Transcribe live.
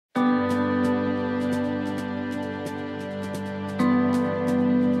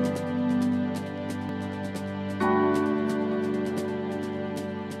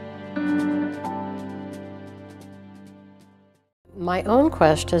my own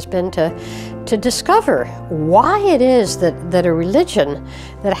quest has been to discover why it is that a religion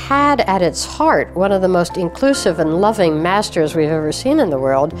that had at its heart one of the most inclusive and loving masters we've ever seen in the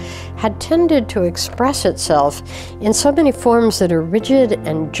world had tended to express itself in so many forms that are rigid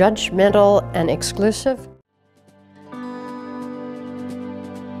and judgmental and exclusive.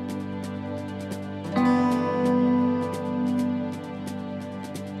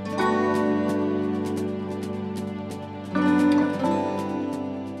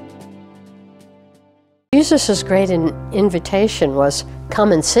 Jesus' great invitation was,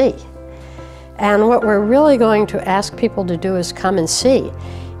 come and see. And what we're really going to ask people to do is come and see.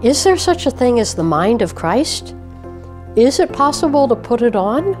 Is there such a thing as the mind of Christ? Is it possible to put it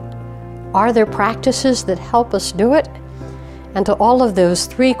on? Are there practices that help us do it? And to all of those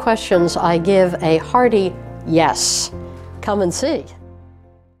three questions, I give a hearty yes. Come and see.